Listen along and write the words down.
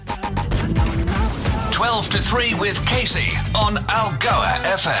12 to 3 with Kaycee on Algoa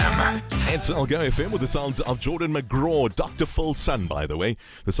FM. It's Algoa FM with the sounds of Jordan McGraw, Dr. Phil's son, by the way.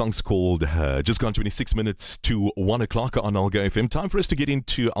 The song's called Her. Just gone 26 minutes to 1 o'clock on Algoa FM. Time for us to get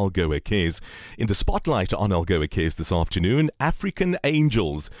into Algoa Cares. In the spotlight on Algoa Cares this afternoon, African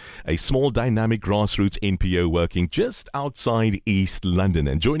Angels, a small dynamic grassroots NPO working just outside East London.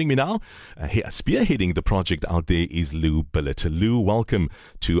 And joining me now, spearheading the project out there, is Lou Billet. Lou, welcome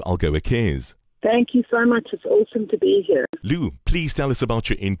to Algoa Cares. Thank you so much. It's awesome to be here. Lou, please tell us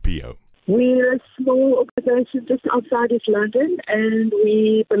about your NPO. We're a small organisation just outside East London, and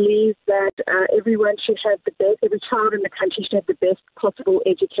we believe that everyone should have the best, every child in the country should have the best possible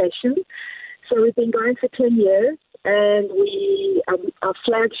education. So we've been going for 10 years, and our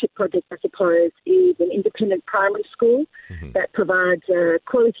flagship project, I suppose, is an independent primary school that provides a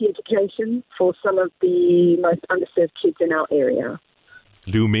quality education for some of the most underserved kids in our area.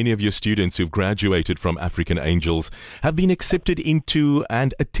 Lou, many of your students who've graduated from African Angels have been accepted into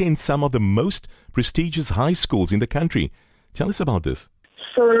and attend some of the most prestigious high schools in the country. Tell us about this.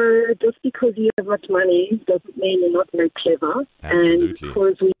 So just because you have much money doesn't mean you're not very clever. Absolutely. And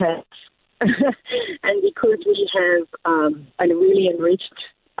because we have, a really enriched,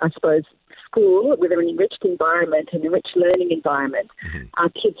 I suppose, school with an enriched environment, an enriched learning environment, our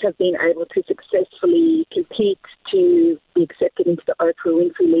kids have been able to successfully compete to be accepted into the Oprah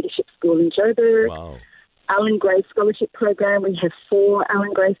Winfrey Leadership School in Joburg. Wow. Allen Gray Scholarship Program. We have 4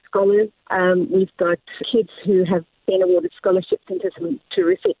 Allen Gray scholars. We've got kids who have been awarded scholarships into some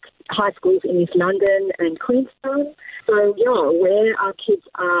terrific high schools in East London and Queenstown. So, where our kids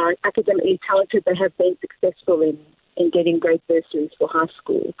are academically talented, they have been successful in getting great bursaries for high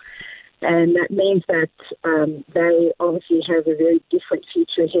school. And that means that they obviously have a very different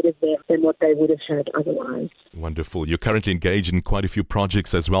future ahead of them than what they would have had otherwise. Wonderful. You're currently engaged in quite a few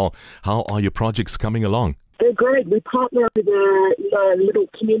projects as well. How are your projects coming along? They're great. We partner with a little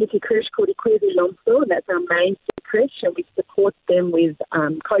community creche called Equity Lomsdale, and that's our main creche, and we support them with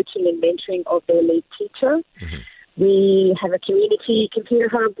coaching and mentoring of their lead teacher. We have a community computer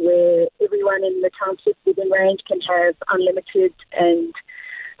hub where everyone in the township within range can have unlimited and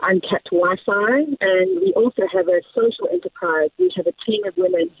uncapped Wi-Fi, and we also have a social enterprise. We have a team of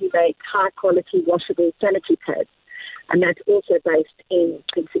women who make high-quality washable sanitary pads, and that's also based in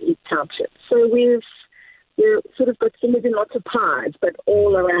Kaycee Township. So we've sort of got fingers in lots of pies, but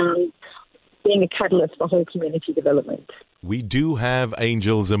all around being a catalyst for whole community development. We do have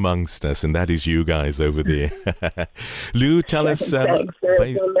angels amongst us, and that is you guys over there. Lou, tell us... Thanks. They're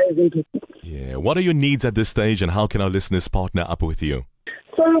amazing. Yeah. What are your needs at this stage, and how can our listeners partner up with you?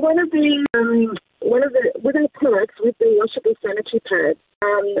 So with our products, with the washable sanitary pads,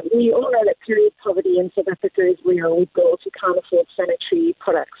 we all know that period poverty in South Africa is real with girls who can't afford sanitary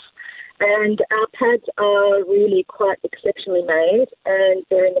products. And our pads are really quite exceptionally made, and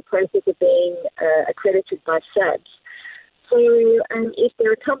they're in the process of being accredited by SABS. So if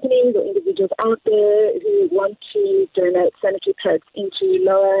there are companies or individuals out there who want to donate sanitary pads into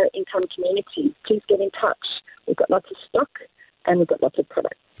lower income communities, please get in touch. We've got lots of stock, and we've got lots of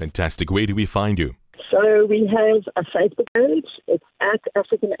products. Fantastic. Where do we find you? So we have a Facebook page. It's at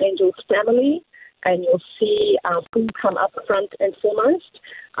African Angels Family, and you'll see our school come up front and foremost.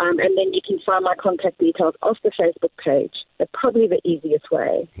 And then you can find my contact details off the Facebook page. They're probably the easiest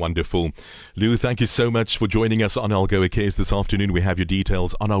way. Wonderful. Lou, thank you so much for joining us on Algoa Cares this afternoon. We have your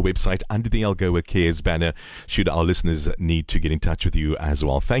details on our website under the Algoa Cares banner, should our listeners need to get in touch with you as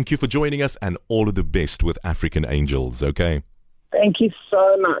well. Thank you for joining us, and all of the best with African Angels, okay? Thank you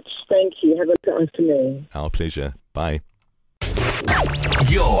so much. Thank you. Have a good afternoon. Our pleasure. Bye.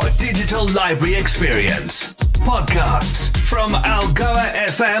 Your digital library experience. Podcasts from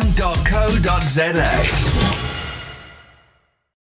algoafm.co.za.